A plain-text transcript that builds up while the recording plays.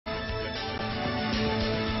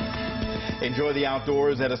Enjoy the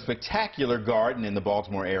outdoors at a spectacular garden in the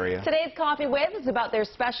Baltimore area. Today's Coffee With is about their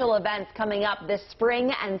special events coming up this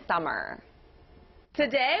spring and summer.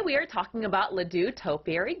 Today we are talking about Ladew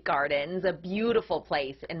Topiary Gardens, a beautiful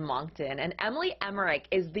place in Moncton, and Emily Emmerich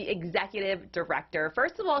is the executive director.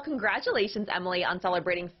 First of all, congratulations, Emily, on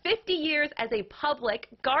celebrating 50 years as a public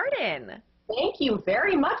garden. Thank you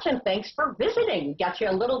very much, and thanks for visiting. Got you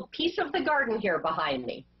a little piece of the garden here behind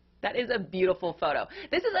me. That is a beautiful photo.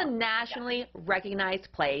 This is a nationally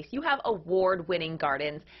recognized place. You have award-winning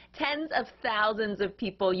gardens. Tens of thousands of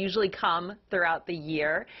people usually come throughout the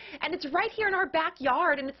year. And it's right here in our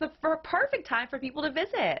backyard, and it's the perfect time for people to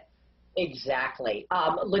visit. Exactly.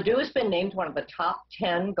 Ladew has been named one of the top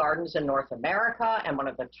 10 gardens in North America and one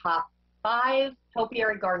of the top 5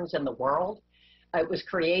 topiary gardens in the world. It was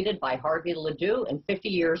created by Harvey Ladew, and 50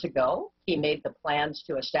 years ago, he made the plans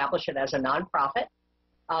to establish it as a nonprofit.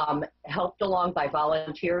 Helped along by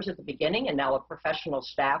volunteers at the beginning, and now a professional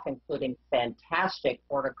staff, including fantastic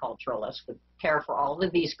horticulturalists who care for all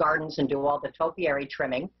of these gardens and do all the topiary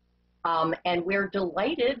trimming. And we're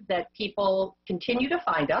delighted that people continue to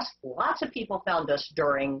find us. Lots of people found us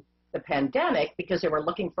during the pandemic because they were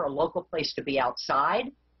looking for a local place to be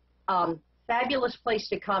outside. Fabulous place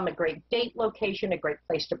to come, a great date location, a great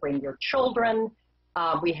place to bring your children.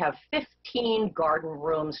 We have 15 garden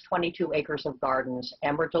rooms, 22 acres of gardens,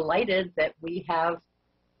 and we're delighted that we have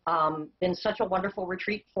been such a wonderful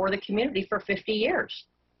retreat for the community for 50 years.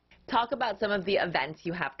 Talk about some of the events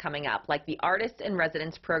you have coming up, like the Artist in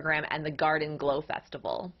Residence program and the Garden Glow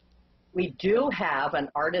Festival. We do have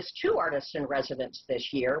two artists in residence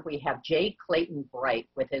this year. We have J. Clayton Bright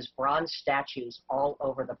with his bronze statues all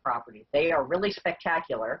over the property. They are really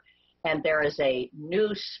spectacular. And there is a new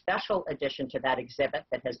special addition to that exhibit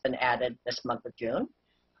that has been added this month of June.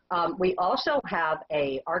 We also have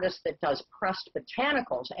an artist that does pressed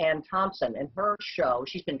botanicals, Ann Thompson, and her show.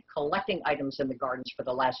 She's been collecting items in the gardens for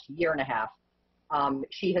the last year and a half.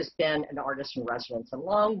 She has been an artist in residence in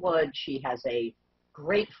Longwood. She has a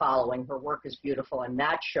great following. Her work is beautiful, and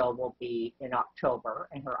that show will be in October,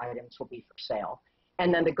 and her items will be for sale.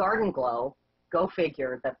 And then the Garden Glow. Go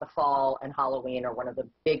figure that the fall and Halloween are one of the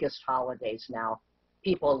biggest holidays now.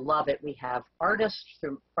 People love it. We have artists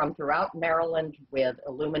from throughout Maryland with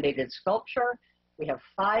illuminated sculpture. We have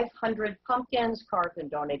 500 pumpkins carved and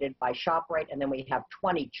donated by ShopRite, and then we have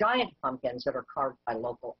 20 giant pumpkins that are carved by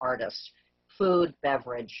local artists. Food,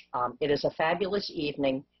 beverage. It is a fabulous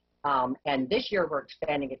evening, and this year we're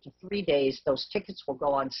expanding it to 3 days. Those tickets will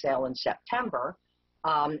go on sale in September.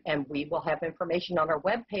 And we will have information on our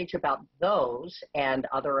webpage about those and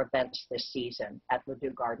other events this season at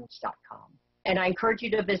ladewgardens.com. And I encourage you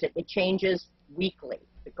to visit. It changes weekly.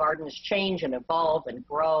 The gardens change and evolve and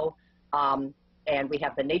grow. And we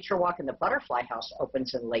have the Nature Walk, and the Butterfly House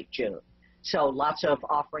opens in late June. So lots of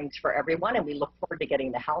offerings for everyone, and we look forward to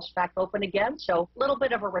getting the house back open again. So a little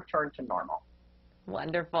bit of a return to normal.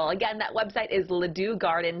 Wonderful. Again, that website is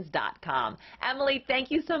ladewgardens.com. Emily, thank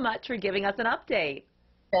you so much for giving us an update.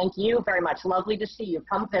 Thank you very much. Lovely to see you.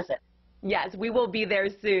 Come visit. Yes, we will be there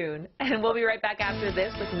soon. And we'll be right back after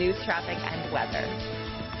this with news, traffic, and weather.